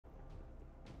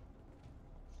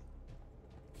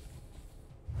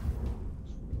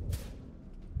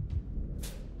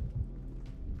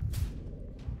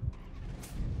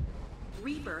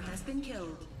Reaper has been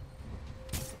killed.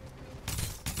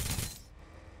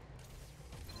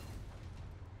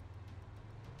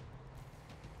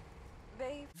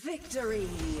 Victory!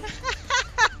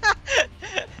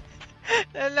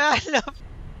 Nanalo.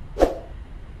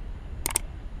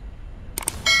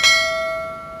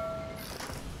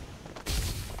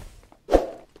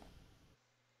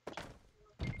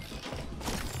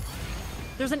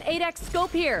 There's an 8x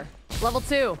scope here. Level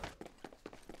 2.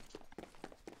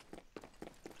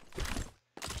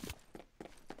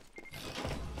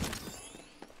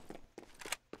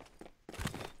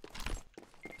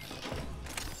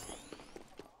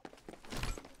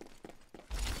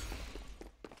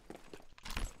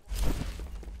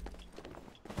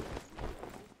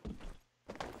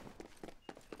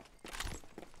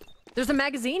 There's a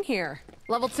magazine here.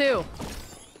 Level 2.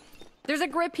 There's a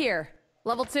grip here.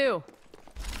 Level 2.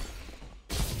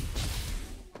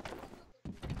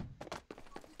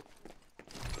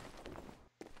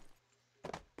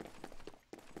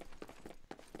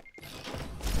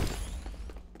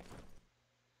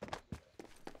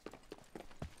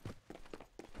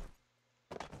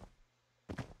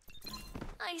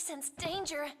 I sense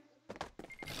danger.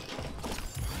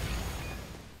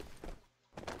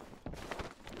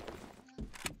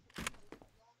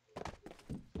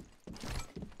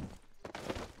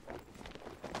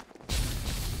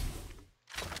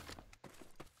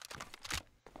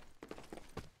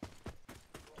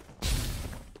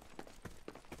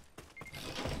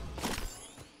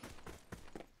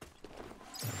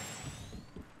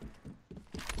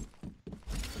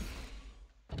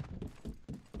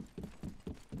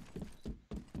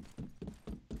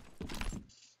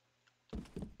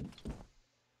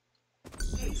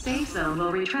 Safe zone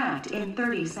will retract in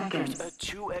 30 seconds. A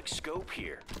 2x scope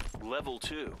here. Level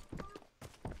 2.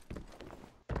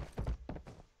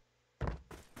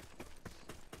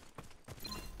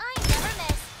 I never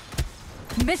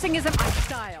miss. Missing isn't my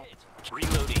style.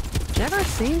 Reloading. Never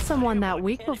seen someone that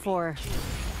weak before.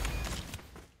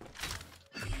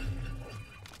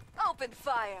 Open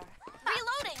fire.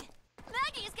 Reloading.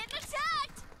 Maggie's getting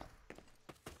attacked.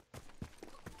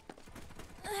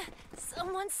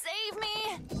 Someone save me.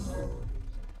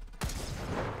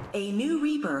 A new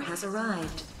Reaper has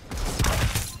arrived.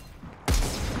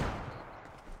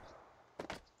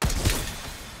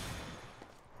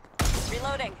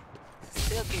 Reloading.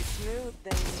 Silky smooth,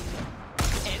 baby.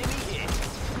 Enemy hit.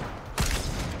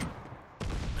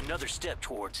 Another step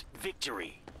towards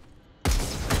victory.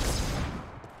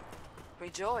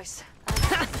 Rejoice.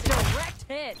 Direct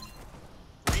hit.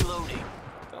 Reloading.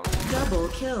 Double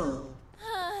kill.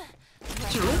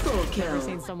 Triple Never kill.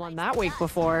 seen someone that weak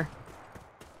before.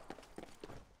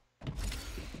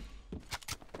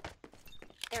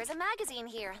 There's a magazine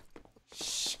here.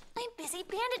 Shh, I'm busy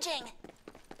bandaging.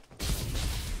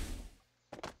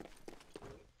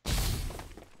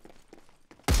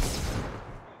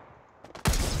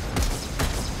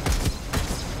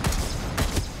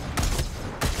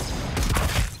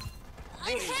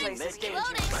 I'm hit.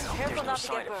 Reloading. Careful not to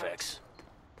get burned. Effects.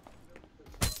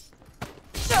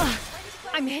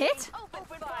 I'm hit? Open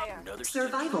fire. Another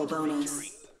Survival bonus.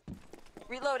 victory.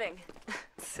 Reloading.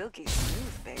 Silky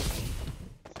smooth, baby.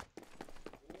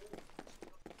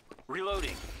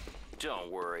 Reloading.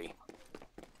 Don't worry.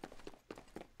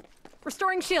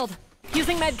 Restoring shield.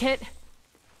 Using medkit.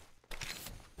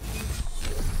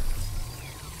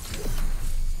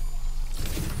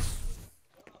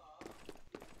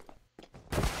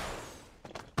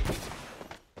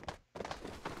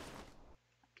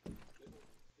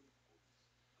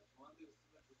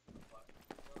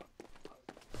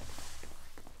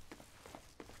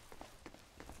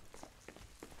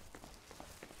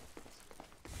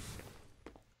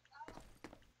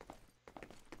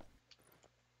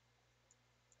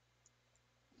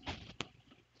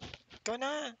 Ikaw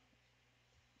na.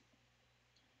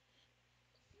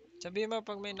 Sabi mo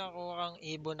pag may nakuha kang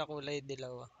ibon na kulay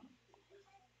dilaw.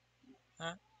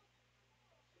 Ha?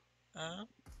 Ha?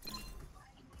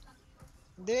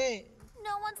 Hindi.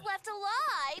 No one's left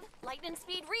alive. Lightning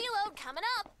speed reload coming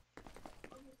up.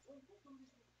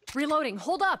 Reloading.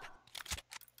 Hold up.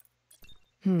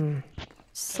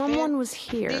 Someone was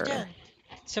Hindi here. dyan.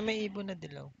 Sa may ibon na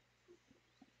dilaw.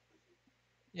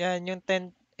 Yan, yung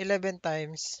 11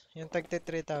 times. Yung tagti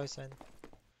 3,000.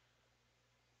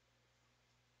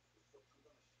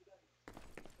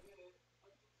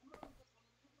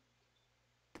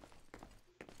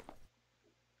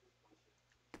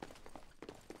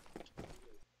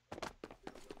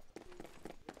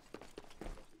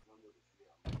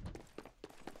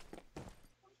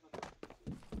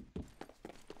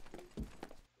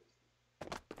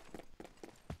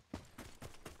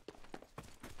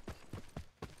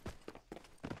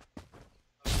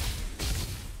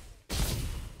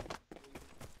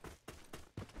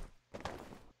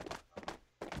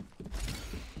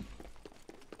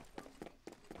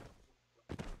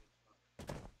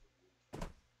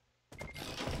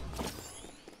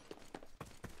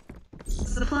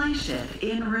 Supply ship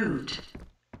en route.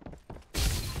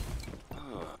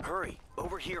 Hurry,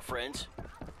 over here, friends.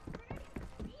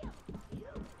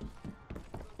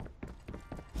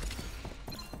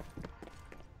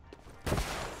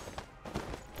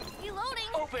 Reloading.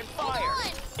 Open Hold fire!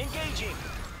 on. Engaging!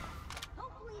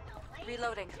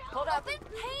 Reloading. Hold up. Open.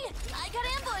 Hey, I got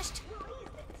ambushed.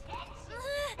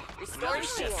 Restoring Another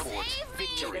step shield. towards Save me.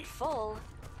 victory. Get full.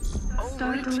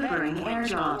 Start delivering Wing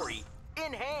airdrops. story.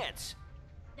 Enhance!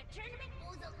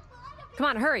 Come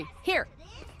on, hurry. Here.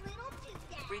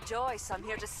 Rejoice, I'm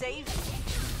here to save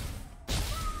you.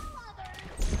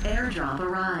 Airdrop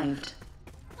arrived.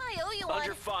 I owe you one.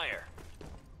 Under fire.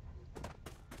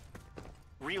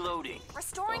 Reloading.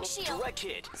 Restoring shield. Direct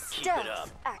hit. Keep it up.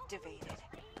 Stealth activated.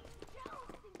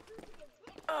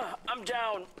 I'm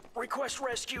down. Request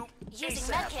rescue. Using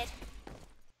ASAP. medkit.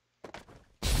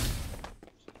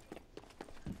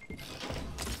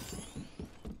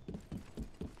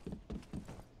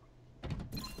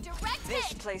 Direct This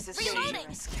hit. place is Reloading.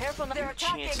 dangerous. Careful, they're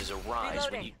attacking. Chances arise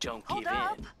Reloading. when you don't Hold give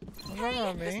up. in.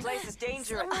 Wala This mami. place is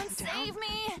dangerous. Someone I'm down. save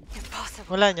me. Impossible.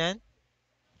 Wala niyan?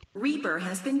 Reaper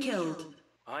has been killed.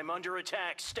 I'm under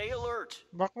attack. Stay alert.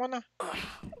 Back mo na.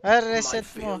 My Reset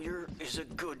mo. failure is a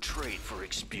good trade for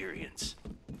experience.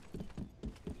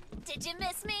 Did you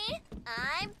miss me?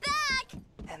 I'm back.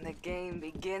 And the game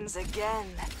begins again.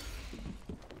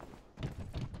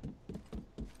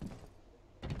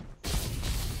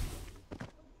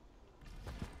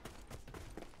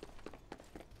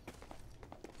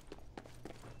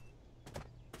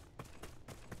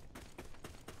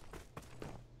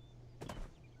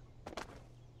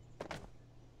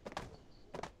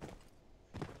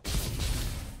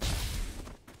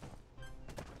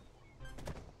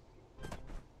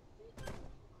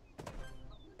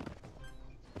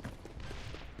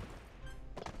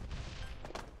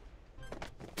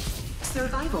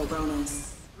 Survival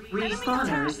bonus.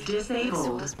 Respawners This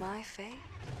disabled. was my fate.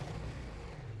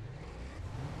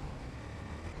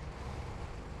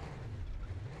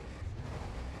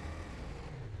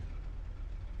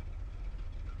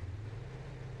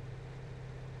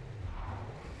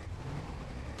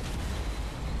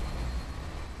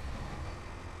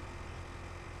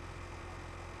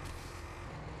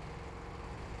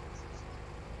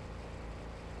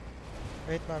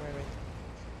 Wait, mami, wait.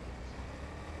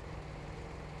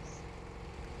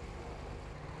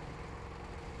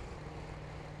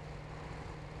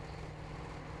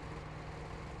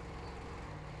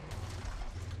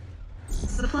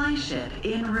 Supply ship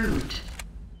en route.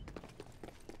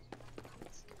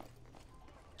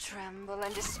 Tremble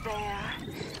and despair.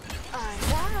 I'm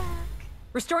back.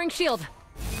 Restoring shield.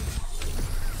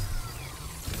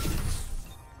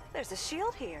 There's a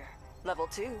shield here. Level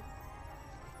 2.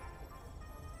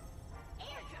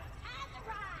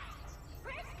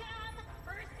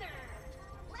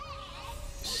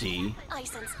 See? I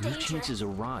sense New danger. chances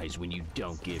arise when you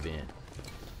don't give in.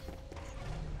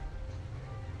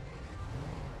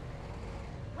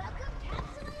 Welcome,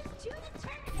 capsulers, to the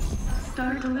terminal.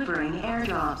 Start delivering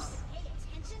airdrops. Pay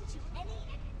attention to any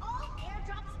and all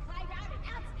airdrop supply route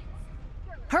announcements.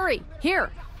 Your Hurry.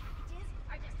 Here. packages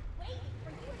are just waiting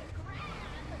for you to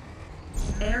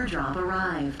grab. Airdrop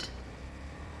arrived.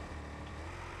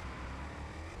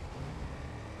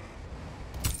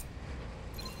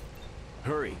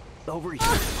 Hurry, over here.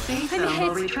 Safe I'm zone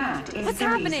will hit. retract in What's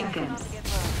 30 happening? seconds.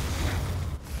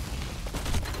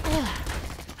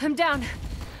 I'm down.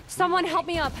 Someone help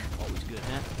me up. Always good,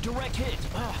 huh? Direct hit.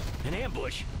 An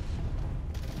ambush.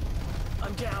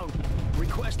 I'm down.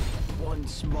 Request. One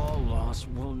small loss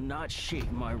will not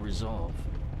shake my resolve.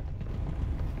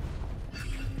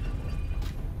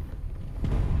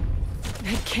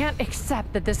 I can't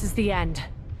accept that this is the end.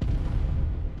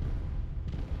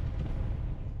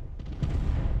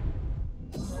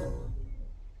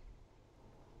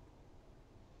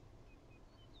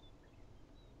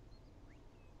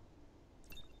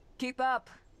 Keep up.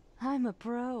 I'm a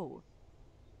pro.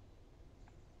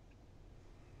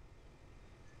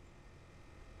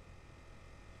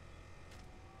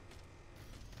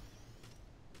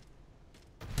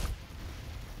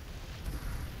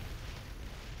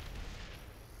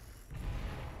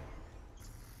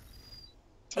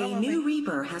 A new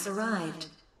Reaper has arrived.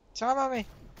 Saka, mami.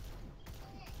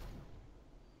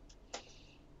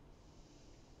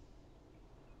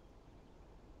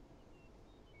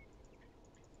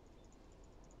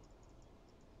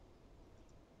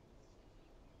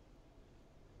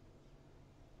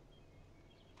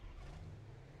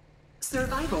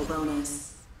 Survival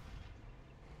bonus.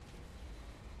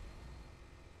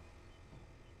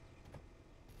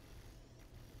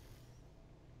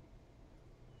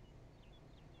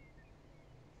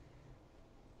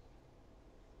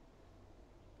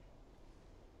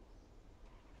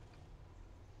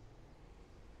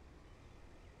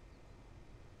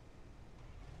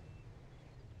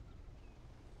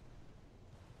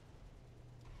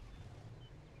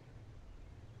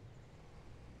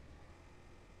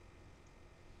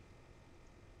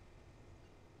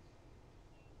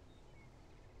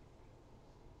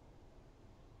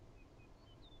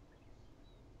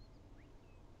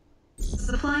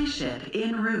 Supply ship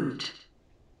en route.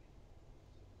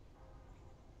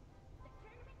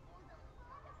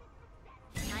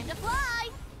 Time to fly!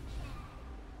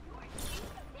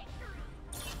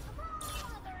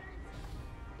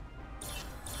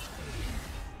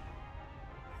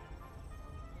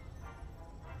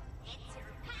 It's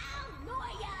your pal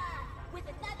Noya with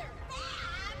another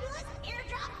fabulous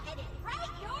airdrop headed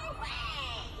right your way.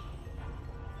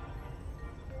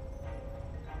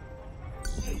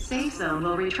 Safe zone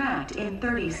will retract in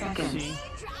 30 seconds. See?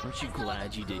 Aren't you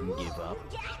glad you didn't give up?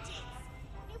 Gadgets.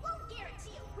 It won't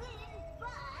guarantee a win, but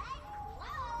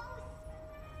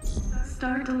close.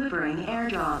 Start delivering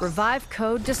airdrops. Revive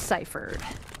code deciphered.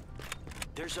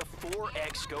 There's a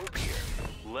 4x scope here.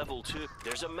 Level 2.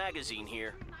 There's a magazine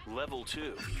here. Level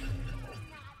 2.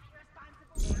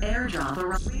 Airdrop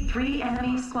arrived. 3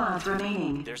 enemy squads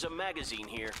remaining. There's a magazine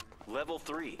here. Level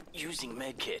 3. Using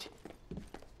medkit.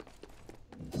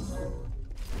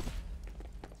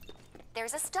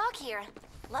 There's a stock here.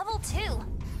 Level 2.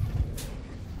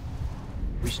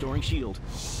 Restoring shield.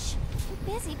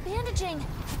 I'm busy bandaging.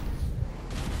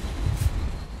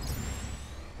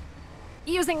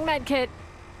 Using medkit.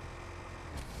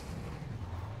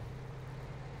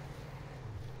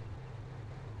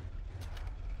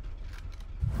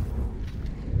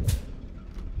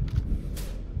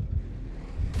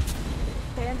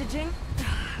 Bandaging.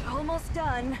 Almost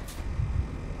done.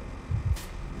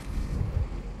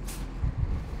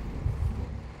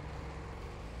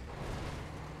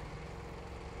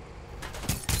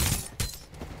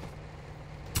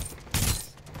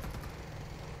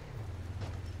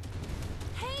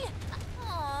 Hey!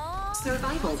 Aww.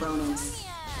 Survival bonus.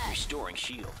 Restoring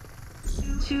shield.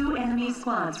 2 enemy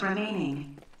squads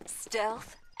remaining.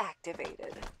 Stealth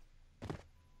activated.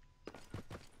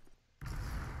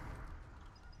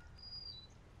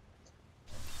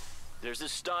 There's a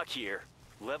stock here.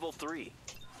 Level 3.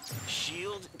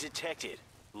 Shield detected.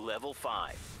 Level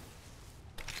 5.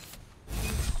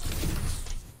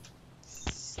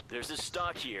 There's a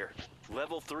stock here.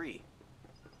 Level 3.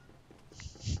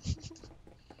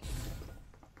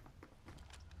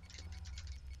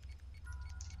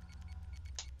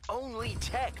 Only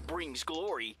tech brings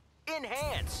glory.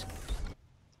 Enhance.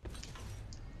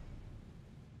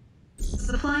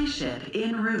 Supply ship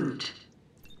en route.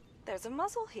 There's a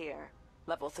muzzle here.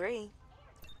 Level 3.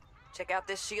 Check out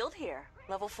this shield here.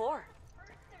 Level 4.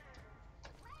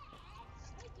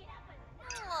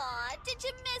 Aw, did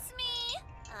you miss me?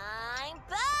 I'm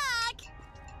back!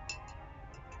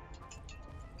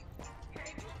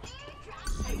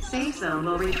 Safe zone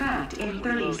will retract in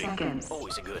 30 seconds.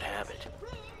 Always a good habit.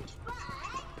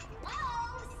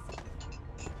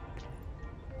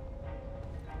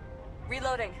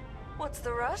 Reloading. What's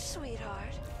the rush,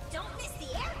 sweetheart? Don't miss the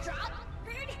airdrop.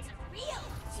 Heard it's a real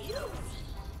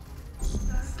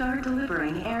doozy. Start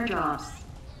delivering airdrops.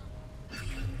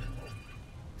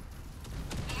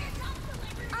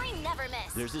 I never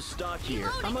miss. There's a stock here.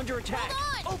 I'm under attack.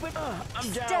 Hold on. Open.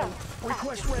 I'm down. Stealth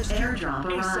Request rescue. Airdrop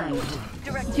arrived.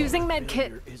 Direct. Using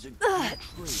medkit. Is a Ugh,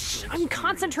 good shh, trait I'm of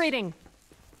concentrating.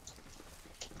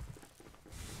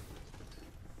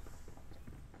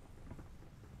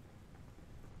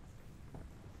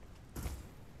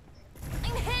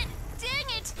 I'm hit!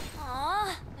 Dang it!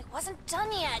 Aw, I wasn't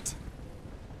done yet.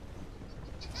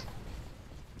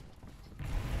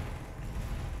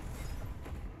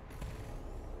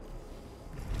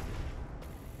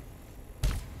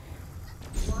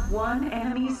 One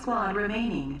enemy squad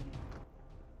remaining.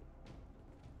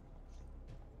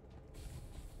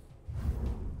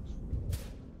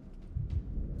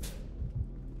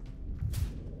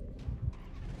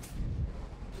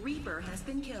 Reaper has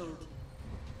been killed.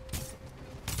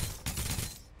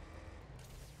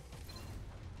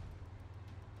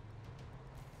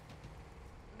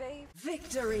 Babe.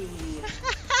 Victory!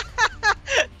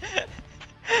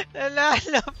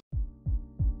 Nanalo